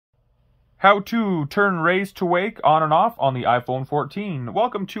How to turn raise to wake on and off on the iPhone 14.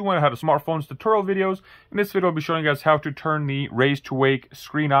 Welcome to How to Smartphones tutorial videos. In this video, I'll be showing you guys how to turn the raise to wake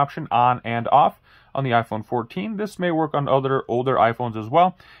screen option on and off on the iPhone 14. This may work on other older iPhones as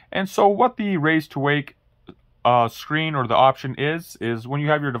well. And so what the raise to wake screen or the option is when you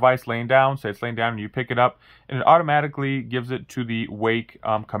have your device laying down, say it's laying down and you pick it up, and it automatically gives it to the wake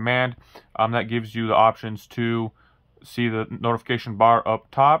command. That gives you the options to see the notification bar up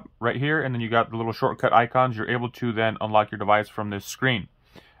top right here, and then you got the little shortcut icons. You're able to then unlock your device from this screen.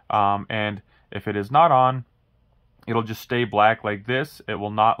 And if it is not on, it'll just stay black like this. It will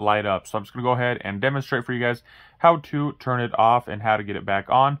not light up. So I'm just going to go ahead and demonstrate for you guys how to turn it off and how to get it back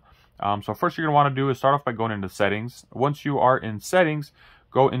on. So first you're going to want to do is start off by going into settings. Once you are in settings,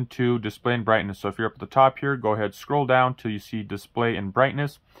 go into display and brightness. So if you're up at the top here, go ahead, scroll down till you see display and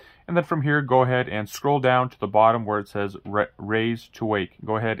brightness. And then from here, go ahead and scroll down to the bottom where it says raise to wake.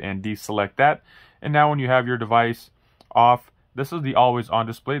 Go ahead and deselect that. And now when you have your device off, this is the always on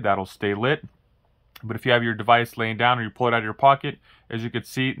display. That'll stay lit. But if you have your device laying down or you pull it out of your pocket, as you can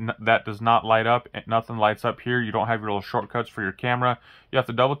see, that does not light up. Nothing lights up here. You don't have your little shortcuts for your camera. You have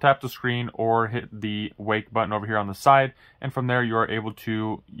to double tap the screen or hit the wake button over here on the side. And from there, you are able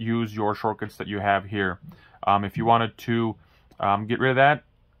to use your shortcuts that you have here. If you wanted to get rid of that,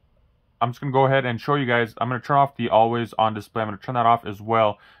 I'm just going to go ahead and show you guys. I'm going to turn off the always on display. I'm going to turn that off as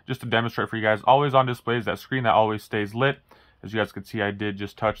well, just to demonstrate for you guys. Always on display is that screen that always stays lit. As you guys can see, I did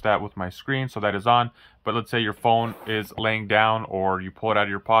just touch that with my screen, so that is on. But let's say your phone is laying down or you pull it out of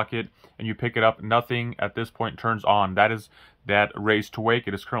your pocket and you pick it up. Nothing at this point turns on. That is that raise to wake.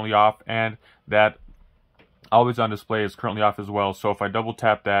 It is currently off, and that always on display is currently off as well. So if I double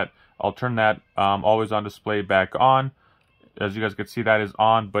tap that, I'll turn that always on display back on. As you guys can see, that is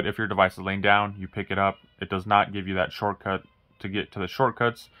on, but if your device is laying down, you pick it up, it does not give you that shortcut to get to the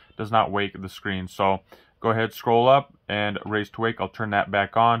shortcuts, does not wake the screen. So go ahead, scroll up, and raise to wake. I'll turn that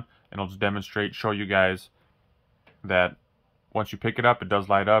back on, and I'll just demonstrate, show you guys that once you pick it up, it does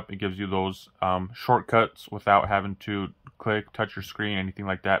light up. It gives you those shortcuts without having to click, touch your screen, anything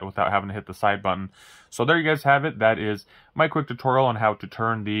like that, without having to hit the side button. So there you guys have it. That is my quick tutorial on how to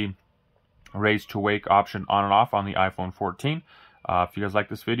turn the raise to wake option on and off on the iPhone 14. If you guys like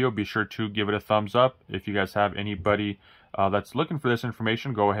this video, be sure to give it a thumbs up. If you guys have anybody that's looking for this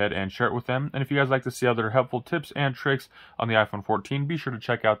information, go ahead and share it with them. And if you guys like to see other helpful tips and tricks on the iPhone 14, be sure to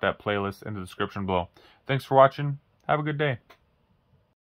check out that playlist in the description below. Thanks for watching. Have a good day.